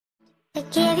I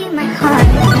gave you my heart.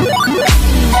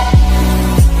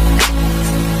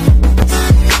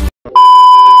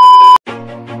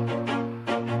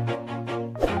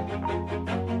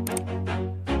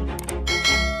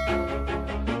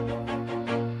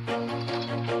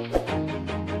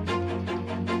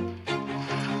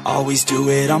 Always do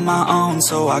it on my own,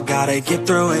 so I gotta get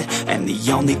through it. And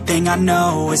the only thing I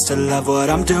know is to love what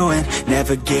I'm doing.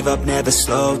 Never give up, never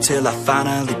slow, till I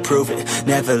finally prove it.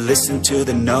 Never listen to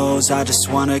the no's, I just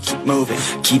wanna keep moving.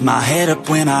 Keep my head up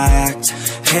when I act,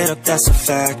 head up, that's a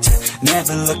fact.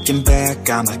 Never looking back,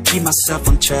 I'ma keep myself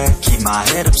on track. Keep my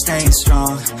head up, staying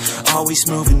strong, always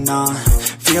moving on.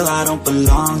 Feel I don't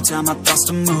belong, tell my thoughts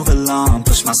to move along.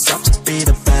 Push myself to be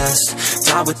the best,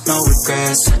 die with no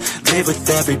regrets. Live with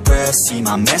every breath, see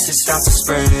my message start to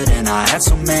spread. And I had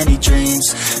so many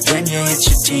dreams, then you hit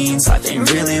your teens. Life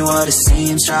ain't really what it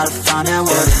seems, try to find out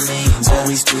what it means.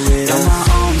 Always do it on my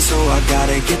own, so I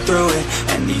gotta get through it.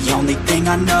 And the only thing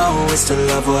I know is to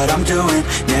love what I'm doing.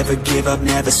 Never give up,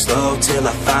 never slow, till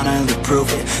I finally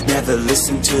prove it. Never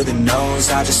listen to the no's,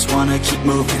 I just wanna keep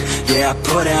moving. Yeah, I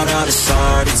put out all this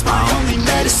art, it's my only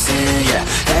medicine. Yeah,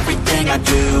 everything I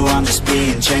do, I'm just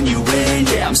being genuine.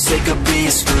 Yeah, I'm sick of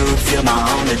being screwed, feel my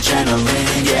own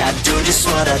adrenaline. Yeah, I do just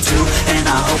what I do, and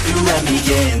I hope you let me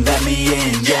in,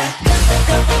 yeah.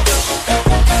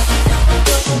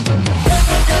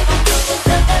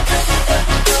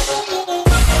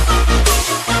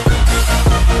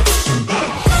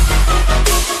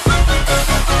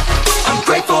 I'm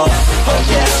grateful, oh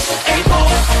yeah, able,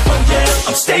 oh yeah,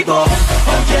 I'm stable,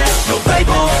 oh yeah, no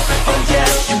label, oh yeah,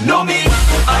 you know me,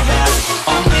 I have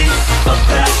only a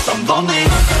path, I'm lonely,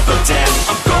 but damn,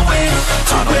 I'm going to win.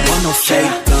 I don't want no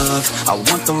fake love, I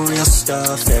want the real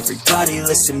stuff. Everybody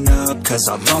listen up, cause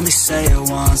I'll only say it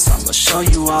once. I'm gonna show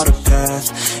you all the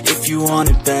path, if you want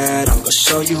it bad. I'm gonna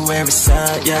show you where it's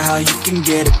at, yeah, how you can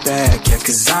get it back. Yeah,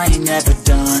 cause I ain't never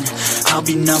done, I'll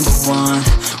be number one.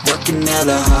 Working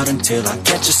hella hard until I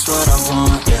get just what I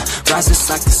want, yeah. Rises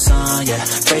like the sun, yeah,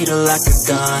 fatal like a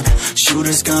gun.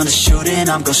 Shooter's gonna shoot and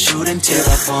I'm gonna shoot until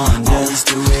I won, yeah. Always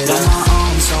do it on my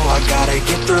own, so I gotta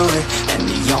get through it. And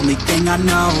the only thing I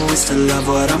know is to love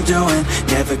what I'm doing.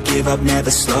 Never give up,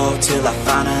 never slow, till I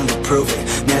finally prove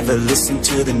it. Never listen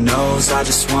to the no's, I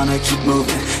just wanna keep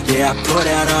moving. Yeah, I put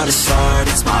out all this art,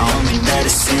 it's my only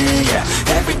medicine. Yeah,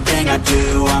 everything I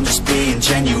do, I'm just being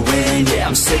genuine. Yeah,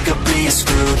 I'm sick of being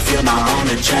screwed, feel my own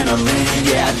adrenaline.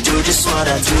 Yeah, I do just what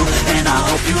I do, and I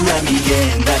hope you let me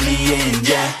in,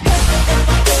 yeah.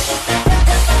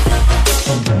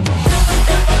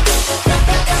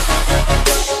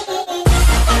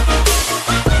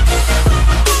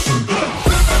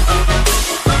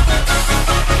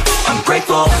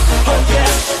 Grateful, oh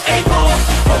yeah, able,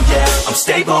 oh yeah, I'm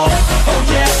stable, oh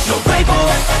yeah, no label,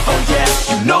 oh yeah,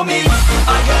 you know me,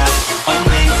 I have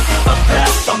only a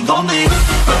path, I'm lonely,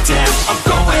 but damn, I'm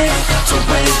going to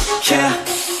win, yeah.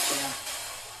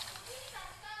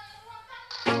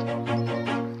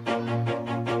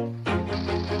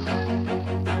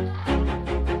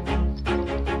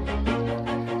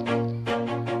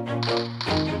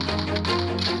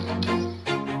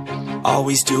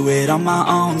 Always do it on my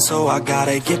own, so I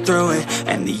gotta get through it.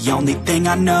 And the only thing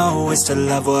I know is to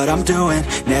love what I'm doing.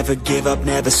 Never give up,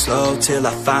 never slow, till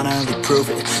I finally prove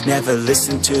it. Never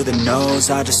listen to the no's,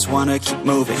 I just wanna keep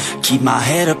moving. Keep my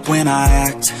head up when I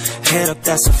act, head up,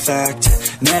 that's a fact.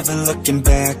 Never looking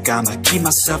back, I'ma keep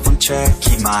myself on track.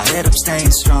 Keep my head up,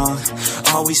 staying strong,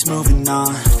 always moving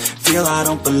on. Feel I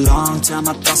don't belong, tell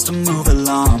my thoughts to move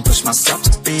along. Push myself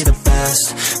to be the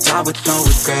best, die with no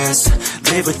regrets.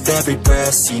 Live with every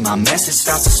breath, see my message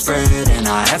start to spread. And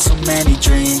I had so many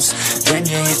dreams, then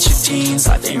you hit your teens.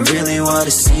 Life ain't really what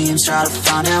it seems, try to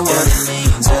find out what it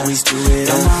means. Always do it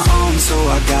on my own, so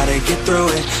I gotta get through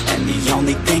it. And the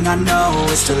only thing I know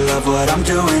is to love what I'm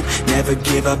doing. Never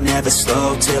give up, never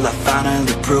slow, till I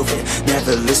finally prove it.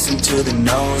 Never listen to the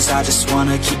no's, I just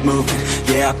wanna keep moving.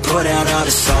 Yeah, I put out all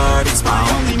this art, it's my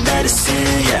only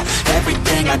medicine. Yeah,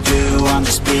 everything I do, I'm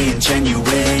just being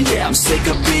genuine. Yeah, I'm sick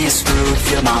of being screwed,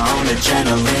 feel my own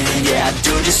adrenaline. Yeah, I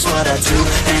do just what I do,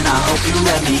 and I hope you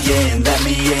let me in,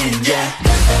 yeah.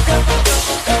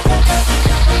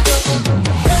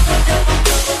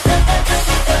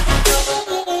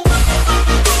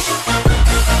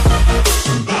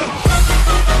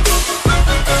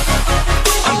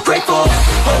 I'm grateful,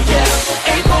 oh yeah,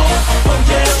 able, oh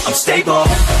yeah, I'm stable,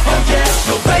 oh yeah,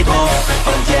 no label,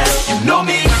 oh yeah, you know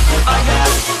me, I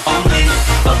have only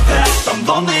a path, I'm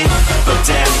lonely, but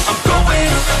damn, I'm going to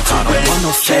win. I don't want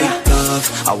no fake love,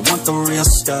 love, I want the real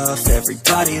stuff.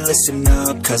 Everybody listen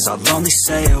up, cause I'll only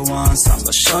say it once. I'm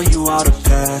gonna show you all the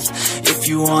path. If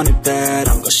you want it bad,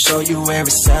 I'm gonna show you where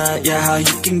it's at. Yeah, how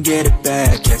you can get it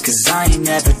back. Yeah, cause I ain't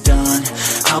never done.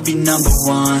 I'll be number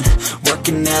one,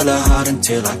 working hella hard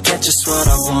until I get just what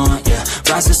I want. Yeah,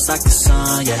 rises like the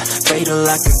sun, yeah, fatal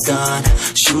like a gun.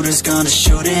 Shooters gonna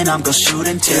shoot and I'm gonna shoot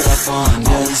until I fall.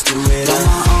 Always do it on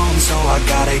my own, so I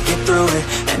gotta get through it.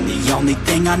 And the only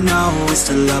thing I know is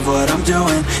to love what I'm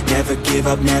doing. Never give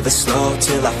up, never slow,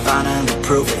 till I finally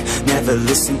prove it. Never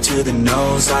listen to the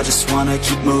no's, I just wanna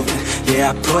keep moving.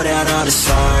 Yeah, I put out all this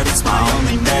art, it's my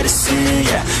only medicine.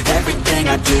 Yeah, everything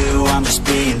I do, I'm just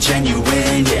being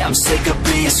genuine. Yeah, I'm sick of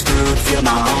being screwed, feel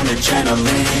my own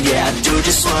adrenaline. Yeah, I do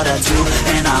just what I do,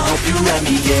 and I hope you let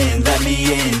me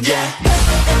in, yeah.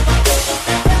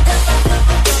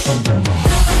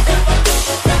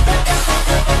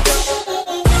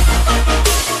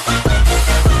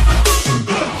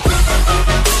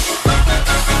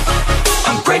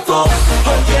 Grateful,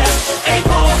 oh yeah,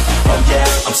 able, oh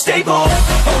yeah, I'm stable,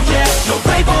 oh yeah, no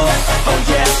label, oh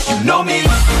yeah, you know me,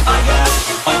 I have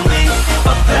only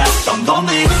a path, I'm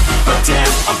lonely, but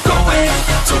damn, I'm going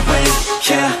to win,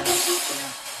 yeah.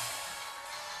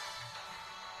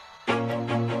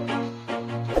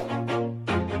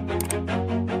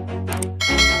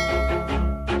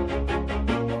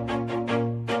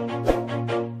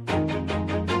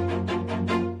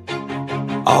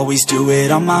 Always do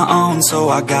it on my own, so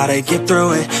I gotta get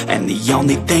through it. And the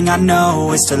only thing I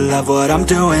know is to love what I'm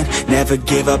doing. Never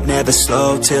give up, never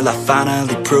slow, till I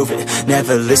finally prove it.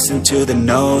 Never listen to the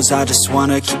no's, I just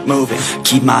wanna keep moving.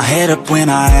 Keep my head up when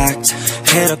I act,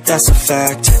 head up, that's a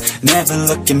fact. Never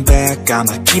looking back,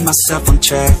 I'ma keep myself on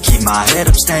track. Keep my head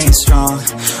up, staying strong,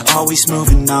 always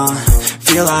moving on.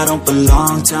 Feel I don't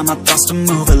belong, tell my thoughts to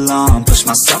move along. Push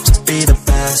myself to be the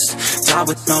best, die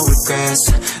with no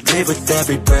regrets. Live with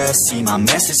every breath, see my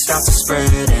message start to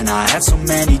spread. And I had so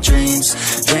many dreams,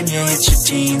 then you hit your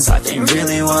teens. Life ain't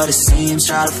really what it seems,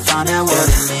 try to find out what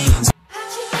it means.